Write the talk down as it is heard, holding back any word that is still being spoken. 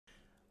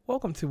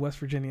Welcome to West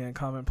Virginia and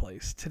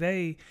Commonplace.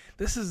 Today,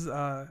 this is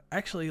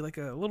actually like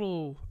a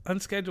little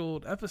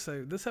unscheduled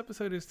episode. This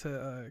episode is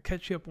to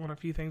catch you up on a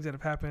few things that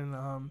have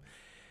happened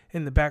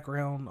in the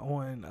background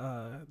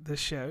on this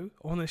show.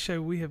 On this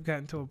show, we have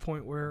gotten to a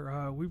point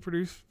where we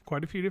produce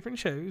quite a few different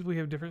shows. We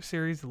have different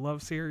series, the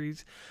Love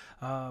series,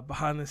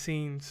 behind the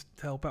scenes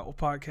to help out with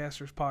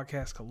podcasters,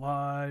 Podcast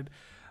Collide,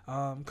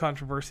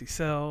 Controversy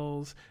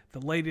Sells, the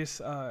latest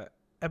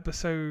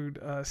episode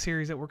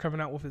series that we're coming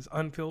out with is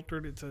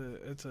Unfiltered. It's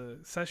a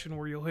session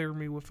where you'll hear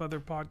me with other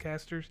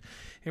podcasters,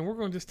 and we're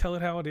going to just tell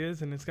it how it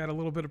is. And it's got a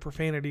little bit of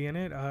profanity in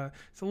it.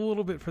 It's a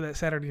little bit for that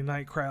Saturday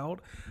night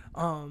crowd,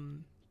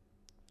 and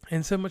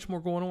so much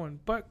more going on.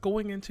 But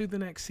going into the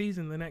next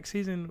season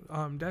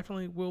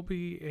definitely will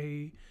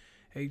be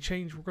a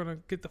change. We're going to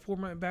get the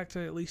format back to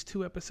at least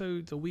 2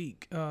 episodes a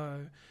week.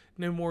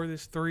 No more of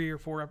this 3 or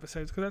 4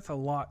 episodes, because that's a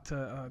lot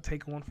to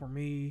take on for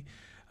me,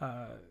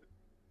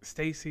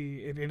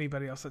 Stacy, and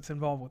anybody else that's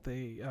involved with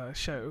the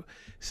show.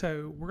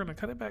 So we're going to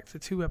cut it back to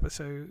 2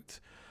 episodes.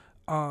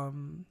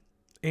 And,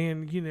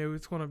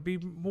 it's going to be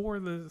more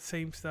of the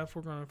same stuff.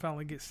 We're going to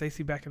finally get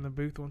Stacy back in the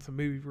booth on some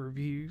movie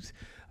reviews.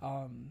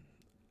 I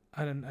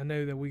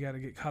know that we got to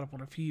get caught up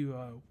on a few.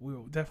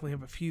 We'll definitely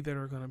have a few that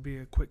are going to be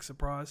a quick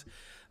surprise.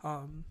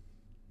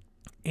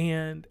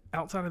 And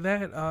outside of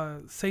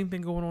that, same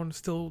thing going on,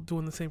 still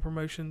doing the same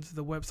promotions.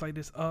 The website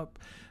is up.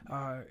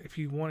 If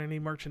you want any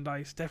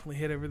merchandise, definitely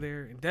head over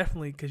there. And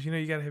definitely, because you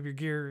got to have your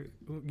gear,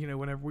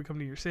 whenever we come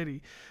to your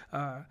city,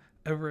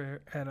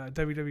 over at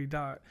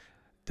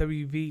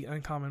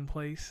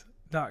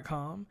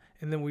www.wvuncommonplace.com.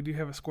 And then we do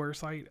have a Square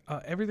site.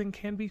 Everything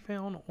can be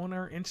found on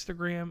our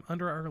Instagram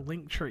under our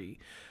link tree.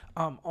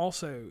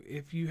 Also,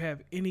 if you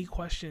have any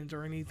questions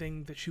or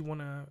anything that you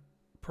want to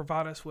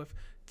provide us with,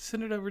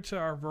 send it over to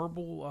our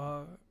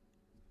verbal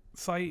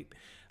site.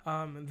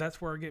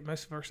 That's where I get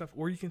most of our stuff.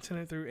 Or you can send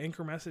it through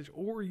Anchor Message,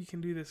 or you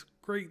can do this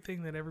great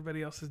thing that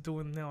everybody else is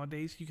doing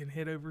nowadays. You can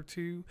head over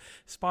to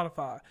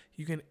Spotify.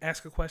 You can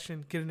ask a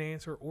question, get an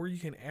answer, or you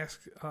can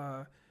ask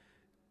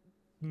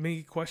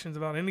me questions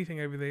about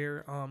anything over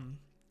there.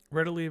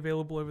 Readily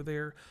available over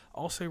there.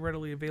 Also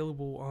readily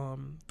available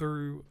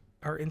through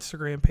our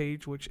Instagram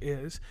page, which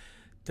is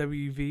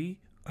WV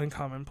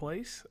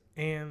Uncommonplace,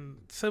 and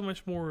so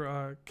much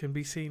more can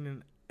be seen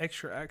in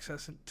extra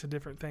access to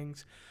different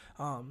things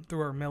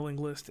through our mailing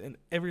list and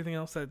everything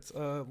else that's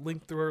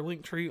linked through our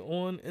link tree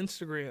on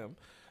Instagram.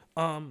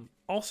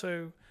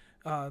 Also,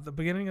 the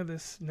beginning of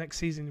this next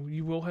season,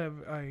 you will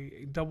have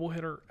a double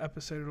hitter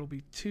episode. It'll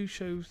be 2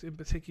 shows in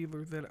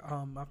particular that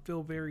I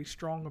feel very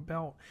strong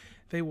about.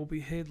 They will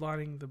be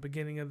headlining the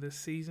beginning of this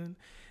season.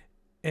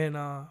 And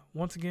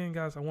once again,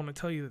 guys, I want to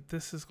tell you that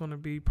this is going to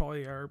be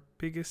probably our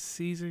biggest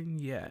season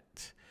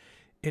yet.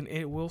 And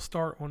it will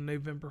start on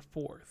November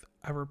 4th.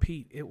 I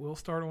repeat, it will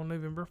start on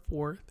November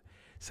 4th.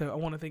 So I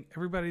want to thank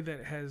everybody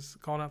that has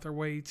gone out their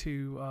way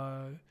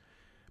to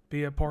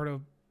be a part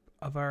of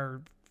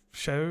our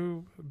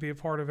show, be a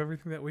part of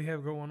everything that we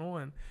have going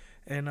on.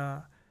 And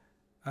I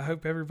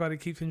hope everybody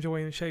keeps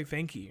enjoying the show.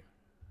 Thank you.